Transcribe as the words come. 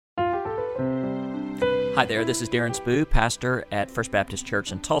Hi there, this is Darren Spoo, pastor at First Baptist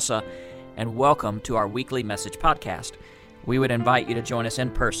Church in Tulsa, and welcome to our weekly message podcast. We would invite you to join us in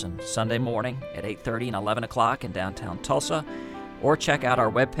person Sunday morning at 8:30 and 11 o'clock in downtown Tulsa, or check out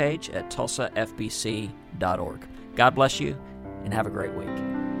our webpage at tulsafbc.org. God bless you, and have a great week.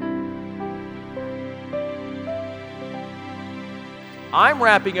 I'm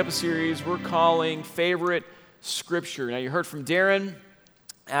wrapping up a series we're calling Favorite Scripture. Now, you heard from Darren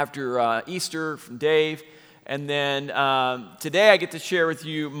after Easter, from Dave, and then today I get to share with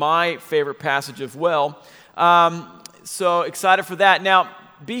you my favorite passage as well. So excited for that. Now,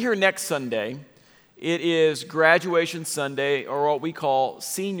 be here next Sunday. It is graduation Sunday, or what we call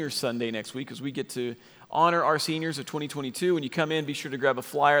Senior Sunday next week, because we get to honor our seniors of 2022. When you come in, be sure to grab a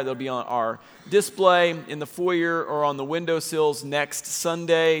flyer. They'll be on our display in the foyer or on the windowsills next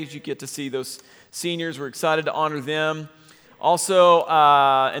Sunday. You get to see those seniors. We're excited to honor them. Also,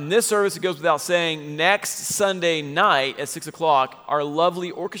 in this service, it goes without saying, next Sunday night at 6 o'clock, our lovely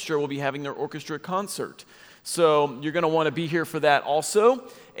orchestra will be having their orchestra concert. So you're going to want to be here for that also,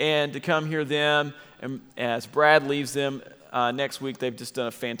 and to come hear them. And as Brad leaves them next week, they've just done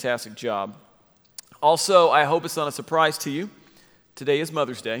a fantastic job. Also, I hope it's not a surprise to you. Today is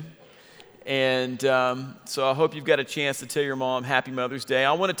Mother's Day. And so I hope you've got a chance to tell your mom Happy Mother's Day.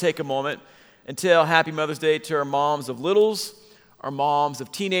 I want to take a moment and tell Happy Mother's Day to our moms of littles, our moms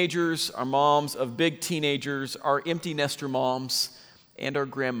of teenagers, our moms of big teenagers, our empty nester moms, and our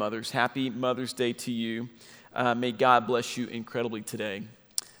grandmothers. Happy Mother's Day to you. May God bless you incredibly today.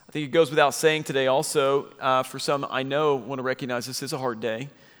 I think it goes without saying today also, for some I know want to recognize this is a hard day.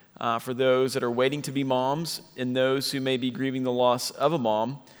 For those that are waiting to be moms and those who may be grieving the loss of a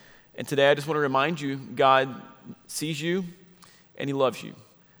mom. And today I just want to remind you, God sees you and He loves you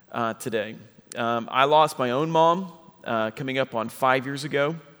today. I lost my own mom coming up on 5 years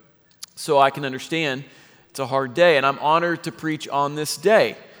ago, so I can understand it's a hard day, and I'm honored to preach on this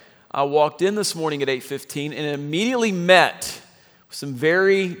day. I walked in this morning at 8:15 and immediately met with some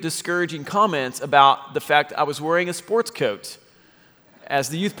very discouraging comments about the fact I was wearing a sports coat as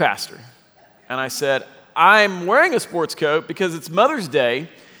the youth pastor. And I said, I'm wearing a sports coat because it's Mother's Day,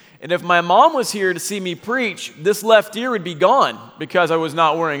 and if my mom was here to see me preach, this left ear would be gone because I was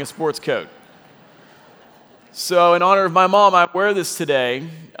not wearing a sports coat. So in honor of my mom, I wear this today.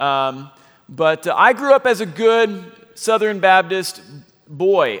 But I grew up as a good Southern Baptist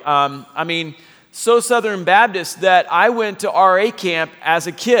boy. So Southern Baptist that I went to RA camp as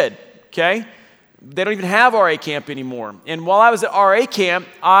a kid, okay? They don't even have RA camp anymore. And while I was at RA camp,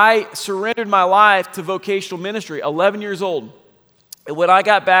 I surrendered my life to vocational ministry, 11 years old. And when I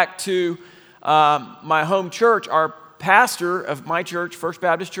got back to my home church, our pastor of my church, First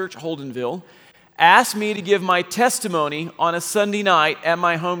Baptist Church, Holdenville, asked me to give my testimony on a Sunday night at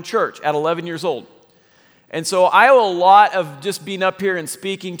my home church at 11 years old. And so I owe a lot of just being up here and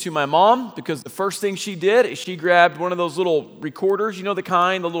speaking to my mom, because the first thing she did is she grabbed one of those little recorders, you know the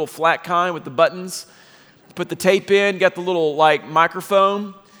kind, the little flat kind with the buttons, put the tape in, got the little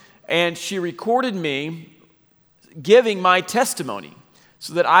microphone, and she recorded me giving my testimony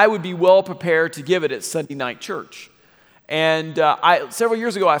so that I would be well prepared to give it at Sunday night church. And several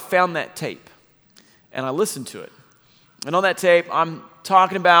years ago, I found that tape. And I listened to it. And on that tape, I'm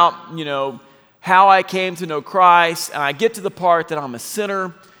talking about, how I came to know Christ. And I get to the part that I'm a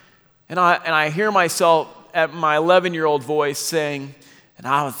sinner. And I hear myself at my 11-year-old voice saying, and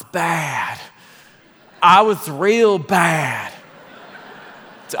I was bad. I was real bad.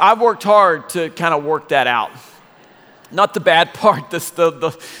 So I've worked hard to kind of work that out. Not the bad part,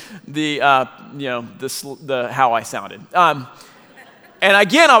 the how I sounded. And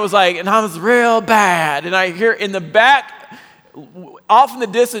again, I was like, and I was real bad. And I hear in the back, off in the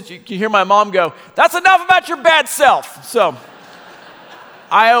distance, you can hear my mom go, that's enough about your bad self. So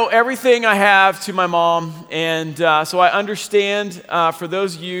I owe everything I have to my mom. And so I understand for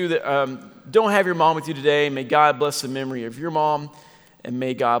those of you that don't have your mom with you today, may God bless the memory of your mom, and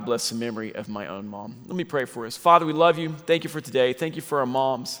may God bless the memory of my own mom. Let me pray for us. Father, we love you. Thank you for today. Thank you for our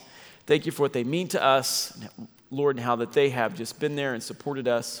moms. Thank you for what they mean to us, Lord, and how that they have just been there and supported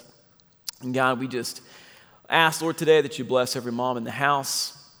us. And God, we just ask, Lord, today that you bless every mom in the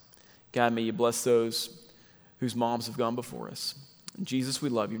house. God, may you bless those whose moms have gone before us. In Jesus, we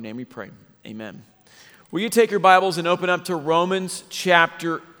love you. In your name we pray. Amen. Will you take your Bibles and open up to Romans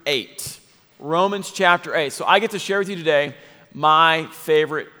chapter 8? Romans chapter 8. So I get to share with you today my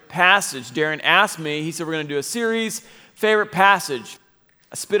favorite passage. Darren asked me, he said we're going to do a series, favorite passage.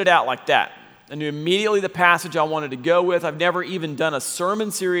 I spit it out like that. I knew immediately the passage I wanted to go with. I've never even done a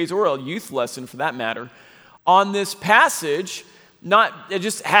sermon series or a youth lesson for that matter on this passage, I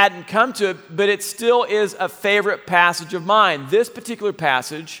just hadn't come to it, but it still is a favorite passage of mine. This particular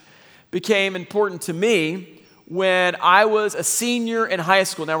passage became important to me when I was a senior in high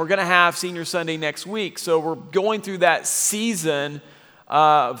school. Now, we're going to have Senior Sunday next week, so we're going through that season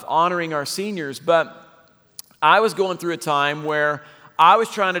of honoring our seniors. But I was going through a time where I was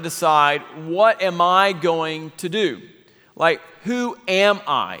trying to decide, what am I going to do? Like, who am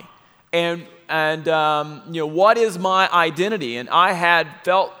I? And what is my identity? And I had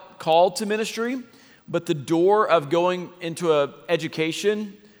felt called to ministry, but the door of going into an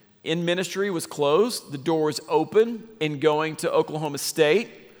education in ministry was closed. The door was open in going to Oklahoma State.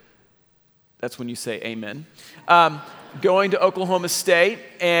 That's when you say amen. Going to Oklahoma State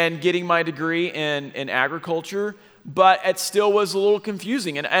and getting my degree in agriculture, but it still was a little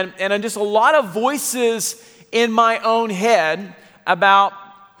confusing. And just a lot of voices in my own head about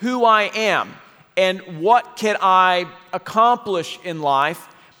who I am and what can I accomplish in life.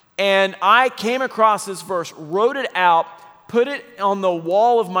 And I came across this verse, wrote it out, put it on the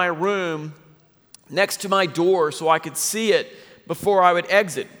wall of my room next to my door so I could see it before I would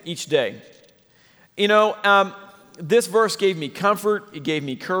exit each day. This verse gave me comfort. It gave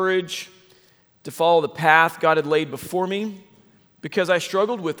me courage to follow the path God had laid before me because I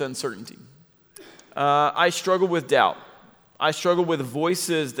struggled with uncertainty. I struggled with doubt. I struggled with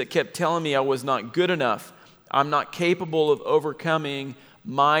voices that kept telling me I was not good enough. I'm not capable of overcoming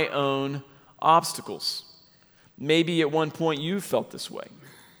my own obstacles. Maybe at one point you felt this way.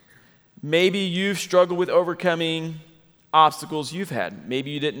 Maybe you've struggled with overcoming obstacles you've had. Maybe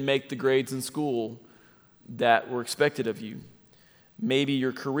you didn't make the grades in school that were expected of you. Maybe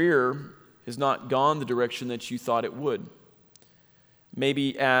your career has not gone the direction that you thought it would.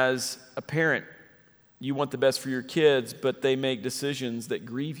 Maybe as a parent, you want the best for your kids, but they make decisions that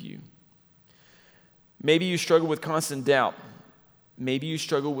grieve you. Maybe you struggle with constant doubt. Maybe you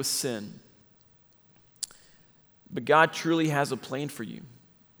struggle with sin. But God truly has a plan for you.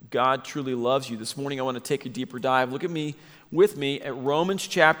 God truly loves you. This morning I want to take a deeper dive. Look with me at Romans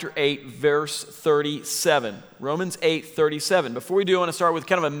chapter 8, verse 37. Romans 8, 37. Before we do, I want to start with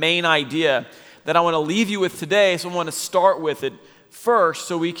kind of a main idea that I want to leave you with today. So I want to start with it first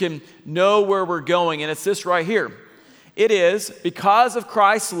so we can know where we're going. And it's this right here. It is, because of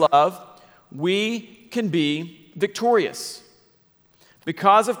Christ's love, we can be victorious.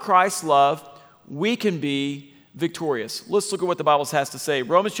 Because of Christ's love, we can be victorious. Let's look at what the Bible has to say.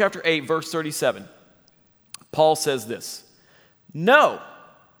 Romans chapter 8, verse 37. Paul says this: "No,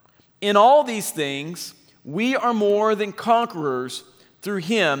 in all these things, we are more than conquerors through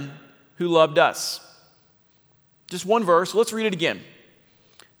him who loved us." Just one verse. Let's read it again.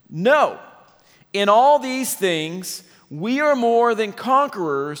 "No, in all these things, we are more than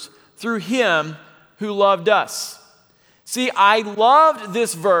conquerors through him who loved us." See, I loved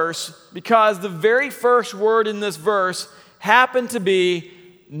this verse because the very first word in this verse happened to be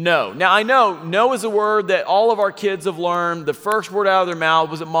no. Now, I know no is a word that all of our kids have learned. The first word out of their mouth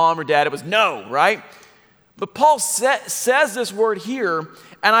was it mom or dad. It was no, right? But Paul says this word here,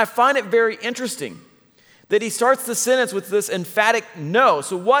 and I find it very interesting that he starts the sentence with this emphatic no.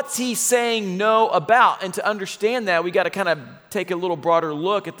 So what's he saying no about? And to understand that, we got to kind of take a little broader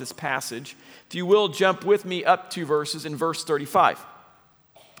look at this passage. If you will, jump with me up 2 verses in verse 35.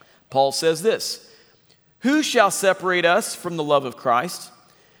 Paul says this: "Who shall separate us from the love of Christ?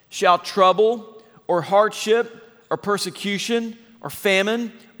 Shall trouble or hardship or persecution or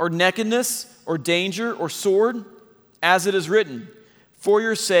famine or nakedness or danger or sword? As it is written, for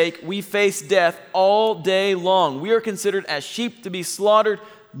your sake we face death all day long. We are considered as sheep to be slaughtered.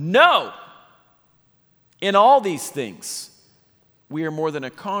 No! In all these things, we are more than a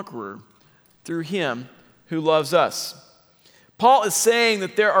conqueror through him who loves us." Paul is saying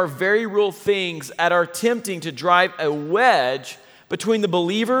that there are very real things that are attempting to drive a wedge between the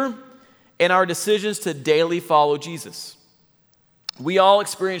believer and our decisions to daily follow Jesus. We all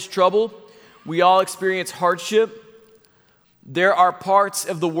experience trouble. We all experience hardship. There are parts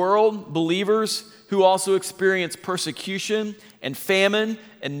of the world, believers, who also experience persecution and famine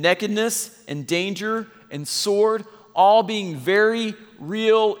and nakedness and danger and sword, all being very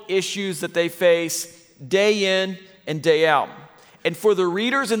real issues that they face day in and day out. And for the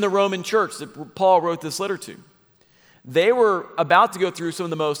readers in the Roman church that Paul wrote this letter to, they were about to go through some of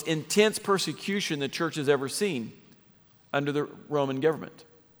the most intense persecution the church has ever seen under the Roman government.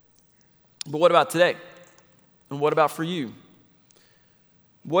 But what about today? And what about for you?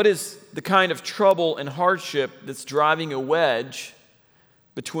 What is the kind of trouble and hardship that's driving a wedge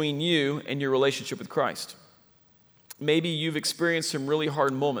between you and your relationship with Christ? Maybe you've experienced some really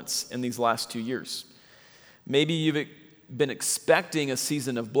hard moments in these last 2 years. Maybe you've been expecting a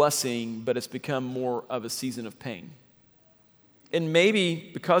season of blessing, but it's become more of a season of pain. And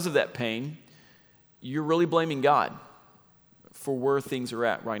maybe because of that pain, you're really blaming God for where things are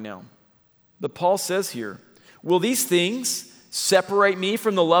at right now. But Paul says here, will these things separate me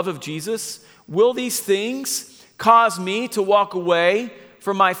from the love of Jesus? Will these things cause me to walk away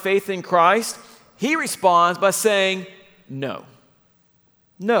from my faith in Christ? He responds by saying, no.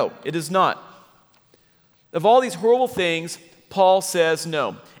 No, it is not. Of all these horrible things, Paul says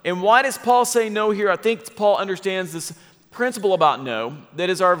no. And why does Paul say no here? I think Paul understands this principle about no that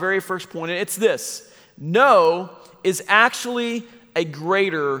is our very first point, and it's this. No is actually a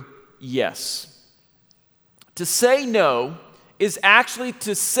greater yes. To say no is actually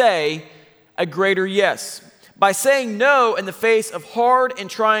to say a greater yes. By saying no in the face of hard and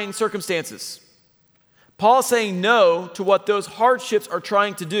trying circumstances, Paul is saying no to what those hardships are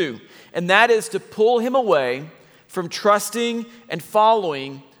trying to do, and that is to pull him away from trusting and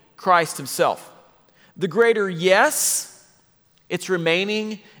following Christ himself. The greater yes, it's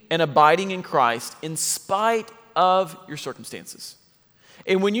remaining and abiding in Christ in spite of your circumstances.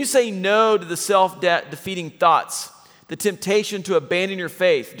 And when you say no to the self-defeating thoughts, the temptation to abandon your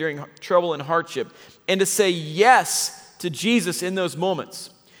faith during trouble and hardship, and to say yes to Jesus in those moments,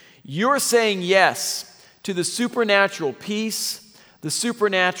 you're saying yes to the supernatural peace, the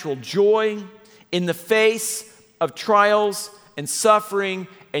supernatural joy in the face of trials and suffering,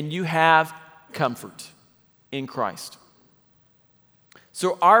 and you have comfort in Christ.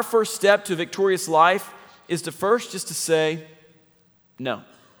 So our first step to a victorious life is to first just to say no.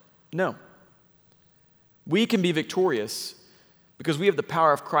 No. We can be victorious because we have the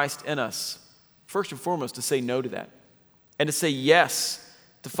power of Christ in us. First and foremost, to say no to that and to say yes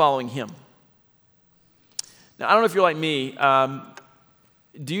to following him. Now, I don't know if you're like me.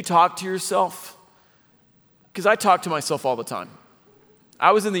 Do you talk to yourself? Because I talk to myself all the time.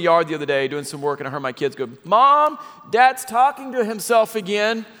 I was in the yard the other day doing some work, and I heard my kids go, "Mom, Dad's talking to himself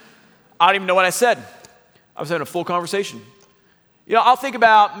again." I don't even know what I said. I was having a full conversation. You know, I'll think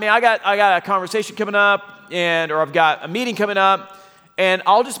about, man, I got a conversation coming up, or I've got a meeting coming up, and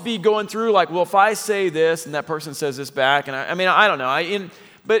I'll just be going through like, well, if I say this and that person says this back, and I don't know.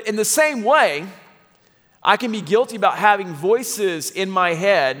 But in the same way, I can be guilty about having voices in my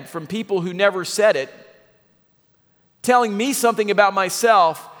head from people who never said it, telling me something about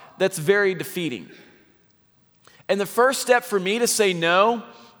myself that's very defeating. And the first step for me to say no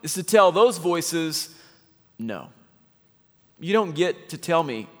is to tell those voices, no. You don't get to tell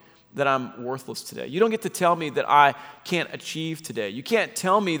me that I'm worthless today. You don't get to tell me that I can't achieve today. You can't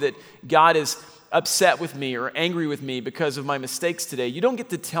tell me that God is upset with me or angry with me because of my mistakes today. You don't get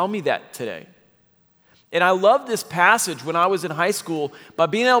to tell me that today. And I love this passage when I was in high school by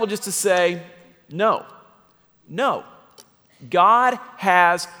being able just to say, no. No. God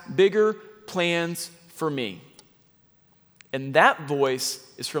has bigger plans for me. And that voice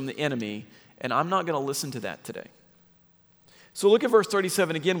is from the enemy, and I'm not going to listen to that today. So look at verse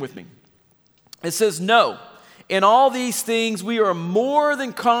 37 again with me. It says, no, in all these things we are more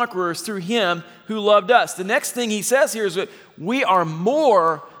than conquerors through him who loved us. The next thing he says here is that we are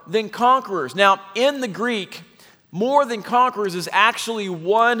more than conquerors. Now, in the Greek, more than conquerors is actually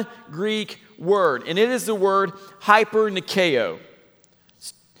one Greek word, and it is the word hypernikeo,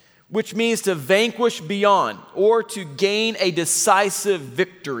 which means to vanquish beyond or to gain a decisive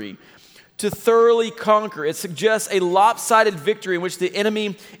victory, to thoroughly conquer. It suggests a lopsided victory in which the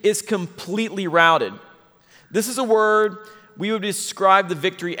enemy is completely routed. This is a word we would describe the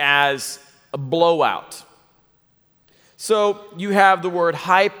victory as a blowout. So you have the word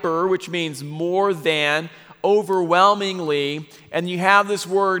hyper, which means more than, overwhelmingly, and you have this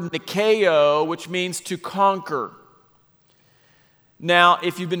word nikeo, which means to conquer. Now,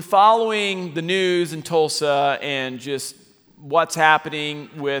 if you've been following the news in Tulsa and just what's happening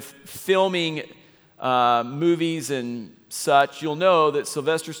with filming movies and such, you'll know that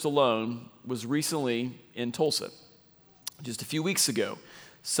Sylvester Stallone was recently in Tulsa just a few weeks ago.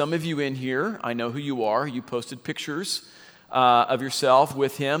 Some of you in here, I know who you are. You posted pictures of yourself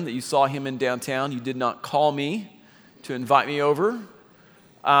with him, that you saw him in downtown. You did not call me to invite me over.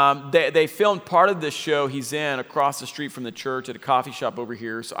 They filmed part of this show he's in across the street from the church at a coffee shop over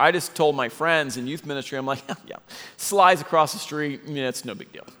here. So I just told my friends in youth ministry, I'm like, yeah, slides across the street. Yeah, it's no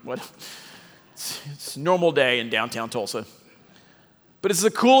big deal. It's a normal day in downtown Tulsa. But it's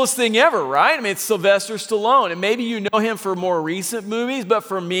the coolest thing ever, right? I mean, it's Sylvester Stallone. And maybe you know him for more recent movies, but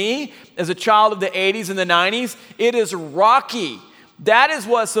for me, as a child of the 80s and the 90s, it is Rocky. That is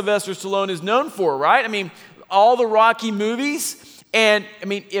what Sylvester Stallone is known for, right? I mean, all the Rocky movies. And I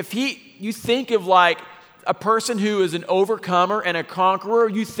mean, if you think of like a person who is an overcomer and a conqueror,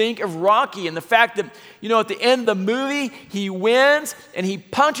 you think of Rocky and the fact that, at the end of the movie, he wins and he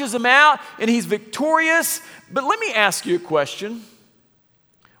punches him out and he's victorious. But let me ask you a question.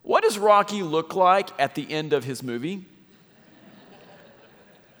 What does Rocky look like at the end of his movie?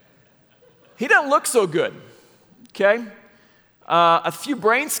 He doesn't look so good, okay? A few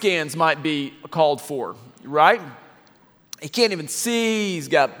brain scans might be called for, right? He can't even see. He's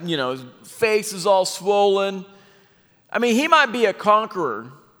got, his face is all swollen. I mean, he might be a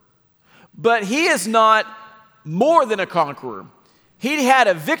conqueror, but he is not more than a conqueror. He had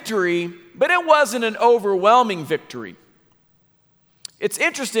a victory, but it wasn't an overwhelming victory. It's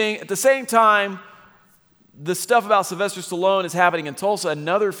interesting, at the same time, the stuff about Sylvester Stallone is happening in Tulsa.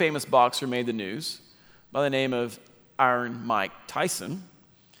 Another famous boxer made the news by the name of Iron Mike Tyson.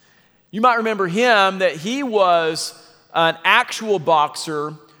 You might remember him, that he was an actual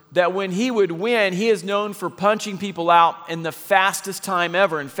boxer, that when he would win, he is known for punching people out in the fastest time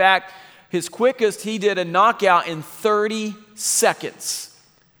ever. In fact, his quickest, he did a knockout in 30 seconds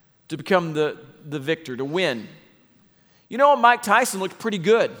to become the victor, to win. You know what? Mike Tyson looked pretty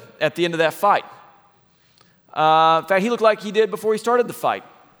good at the end of that fight. In fact, he looked like he did before he started the fight.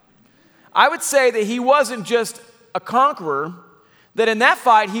 I would say that he wasn't just a conqueror, that in that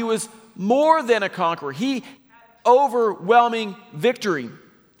fight he was more than a conqueror. He had overwhelming victory.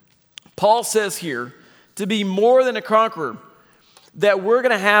 Paul says here, to be more than a conqueror, that we're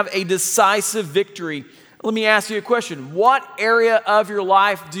going to have a decisive victory. Let me ask you a question. What area of your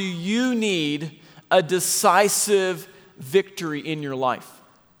life do you need a decisive victory in your life?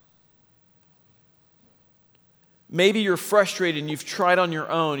 Maybe you're frustrated and you've tried on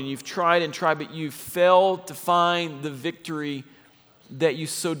your own and you've tried, but you've failed to find the victory that you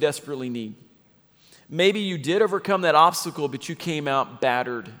so desperately need. Maybe you did overcome that obstacle, but you came out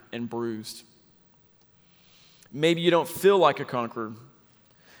battered and bruised. Maybe you don't feel like a conqueror.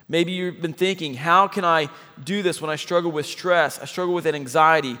 Maybe you've been thinking, how can I do this when I struggle with stress? I struggle with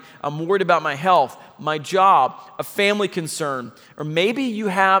anxiety. I'm worried about my health, my job, a family concern. Or maybe you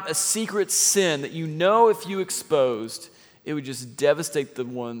have a secret sin that you know if you exposed, it would just devastate the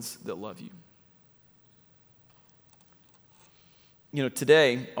ones that love you.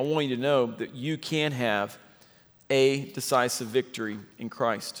 Today, I want you to know that you can have a decisive victory in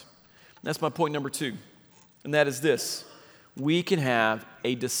Christ. That's my point number 2, and that is this. We can have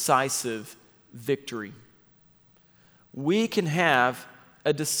a decisive victory. We can have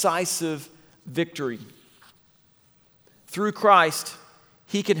a decisive victory. Through Christ,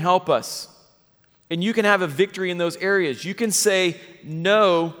 He can help us. And you can have a victory in those areas. You can say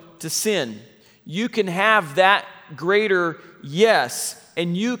no to sin. You can have that greater yes,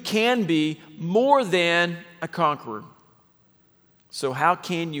 and you can be more than a conqueror. So how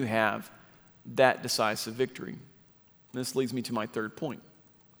can you have that decisive victory? This leads me to my third point.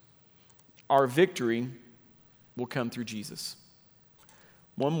 Our victory will come through Jesus.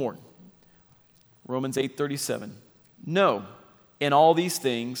 One more. Romans 8:37. No, in all these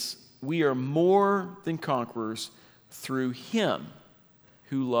things, we are more than conquerors through Him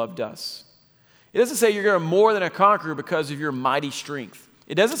who loved us. It doesn't say you're more than a conqueror because of your mighty strength.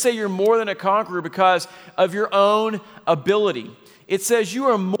 It doesn't say you're more than a conqueror because of your own ability. It says you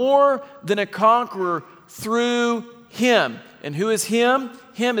are more than a conqueror through Him. And who is Him?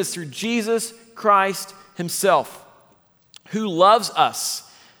 Him is through Jesus Christ Himself, who loves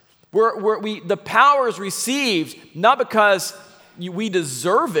us. The power is received not because we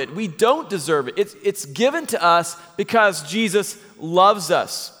deserve it. We don't deserve it. It's given to us because Jesus loves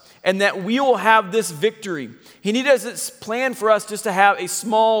us, and that we will have this victory. He doesn't plan for us just to have a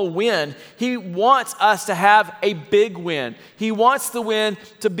small win. He wants us to have a big win. He wants the win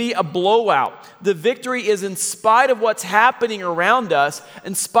to be a blowout. The victory is in spite of what's happening around us,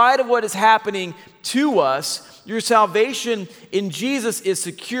 in spite of what is happening to us. Your salvation in Jesus is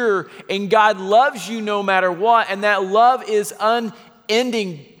secure, and God loves you no matter what, and that love is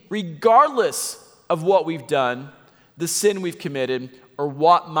unending regardless of what we've done, the sin we've committed, or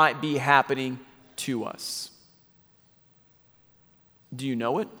what might be happening to us. Do you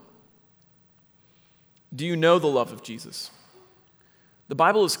know it? Do you know the love of Jesus? The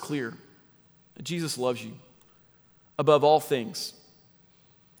Bible is clear that Jesus loves you above all things.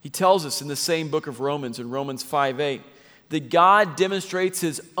 He tells us in the same book of Romans, in Romans 5:8, that God demonstrates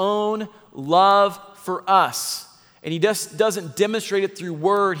His own love for us. And He doesn't demonstrate it through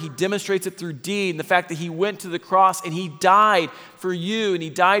word, He demonstrates it through deed. And the fact that He went to the cross and He died for you and He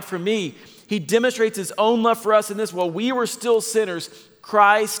died for me. He demonstrates His own love for us in this. While we were still sinners,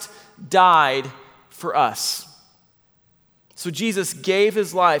 Christ died for us. So Jesus gave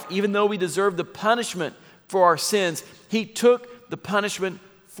His life, even though we deserved the punishment for our sins. He took the punishment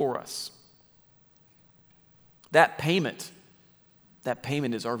for us. That payment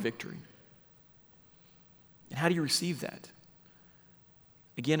is our victory. And how do you receive that?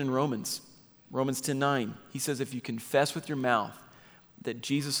 Again, in Romans 10:9, he says, if you confess with your mouth that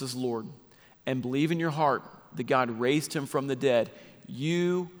Jesus is Lord and believe in your heart that God raised him from the dead,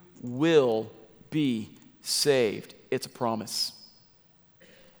 you will be saved. It's a promise.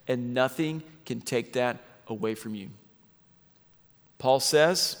 And nothing can take that away from you. Paul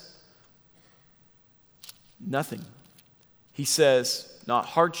says, nothing. He says, not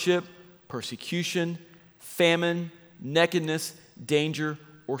hardship, persecution, famine, nakedness, danger,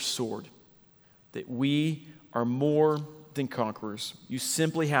 or sword. That we are more than conquerors. You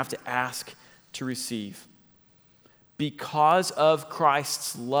simply have to ask to receive. Because of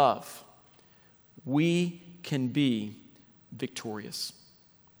Christ's love, we can be victorious.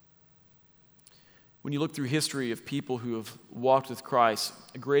 When you look through history of people who have walked with Christ,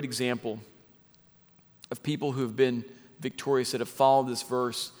 a great example of people who have been victorious that have followed this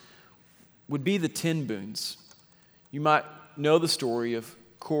verse would be the Ten Boons. You might know the story of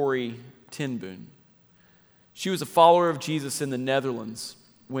Corrie ten Boom. She was a follower of Jesus in the Netherlands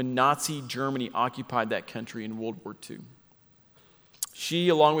when Nazi Germany occupied that country in World War II. She,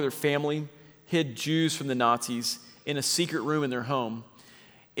 along with her family, hid Jews from the Nazis in a secret room in their home.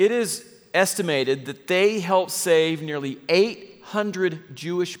 It is estimated that they helped save nearly 800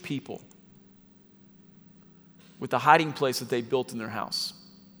 Jewish people with the hiding place that they built in their house.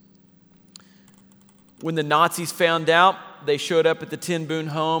 When the Nazis found out, they showed up at the Ten Boom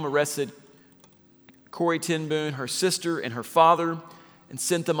home, arrested Corrie ten Boom, her sister, and her father, and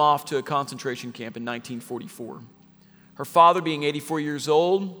sent them off to a concentration camp in 1944. Her father, being 84 years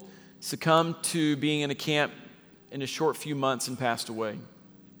old, succumbed to being in a camp in a short few months and passed away.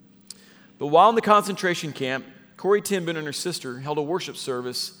 But while in the concentration camp, Corrie ten Boom and her sister held a worship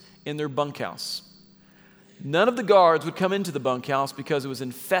service in their bunkhouse. None of the guards would come into the bunkhouse because it was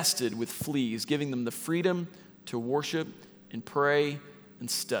infested with fleas, giving them the freedom to worship and pray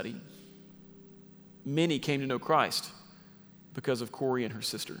and study. Many came to know Christ because of Corrie and her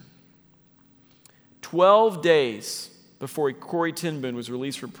sister. 12 days before Corrie ten Boom was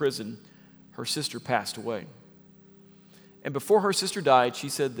released from prison, her sister passed away. And before her sister died, she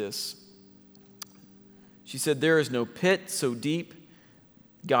said this. She said, "There is no pit so deep.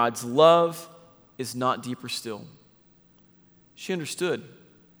 God's love is not deeper still." She understood.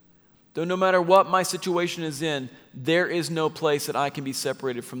 Though no matter what my situation is in, there is no place that I can be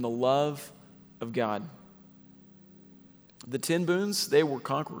separated from the love of God. The Ten Booms, they were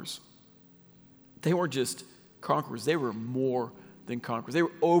conquerors. They weren't just conquerors, they were more than conquerors. They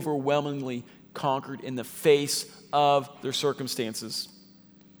were overwhelmingly conquered in the face of their circumstances.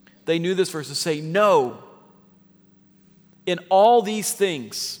 They knew this verse to say, no, in all these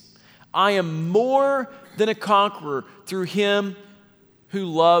things, I am more than a conqueror through him who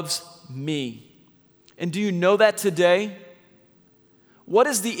loves me. And do you know that today? What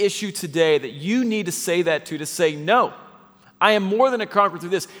is the issue today that you need to say that to say, no, I am more than a conqueror through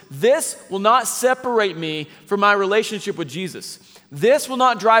this. This will not separate me from my relationship with Jesus. This will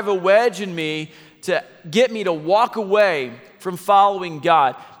not drive a wedge in me to get me to walk away from following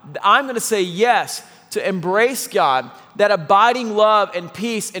God. I'm going to say yes to embrace God, that abiding love and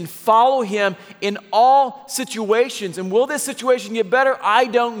peace, and follow him in all situations. And will this situation get better? I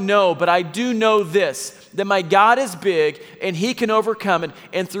don't know, but I do know this, that my God is big and he can overcome it,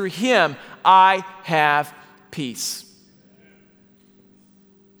 and through him I have peace.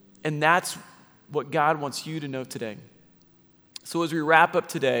 And that's what God wants you to know today. So as we wrap up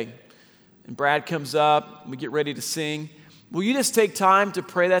today, and Brad comes up, and we get ready to sing, will you just take time to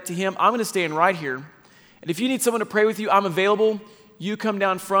pray that to him? I'm going to stand right here. And if you need someone to pray with you, I'm available. You come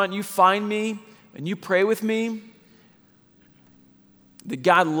down front, you find me, and you pray with me. That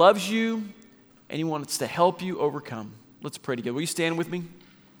God loves you, and he wants to help you overcome. Let's pray together. Will you stand with me?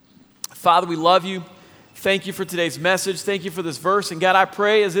 Father, we love you. Thank you for today's message. Thank you for this verse. And God, I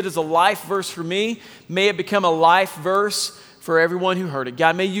pray as it is a life verse for me, may it become a life verse for everyone who heard it.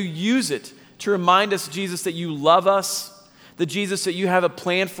 God, may you use it to remind us, Jesus, that you love us, that Jesus, that you have a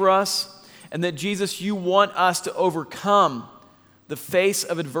plan for us, and that Jesus, you want us to overcome the face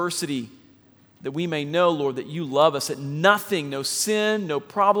of adversity, that we may know, Lord, that you love us, that nothing, no sin, no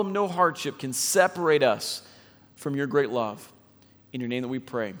problem, no hardship can separate us from your great love. In your name that we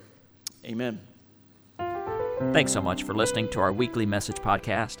pray, amen. Thanks so much for listening to our weekly message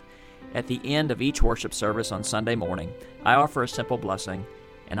podcast. At the end of each worship service on Sunday morning, I offer a simple blessing,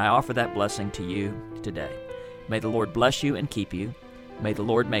 and I offer that blessing to you today. May the Lord bless you and keep you. May the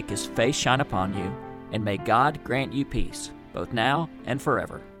Lord make his face shine upon you and may God grant you peace, both now and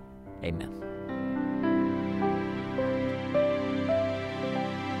forever. Amen.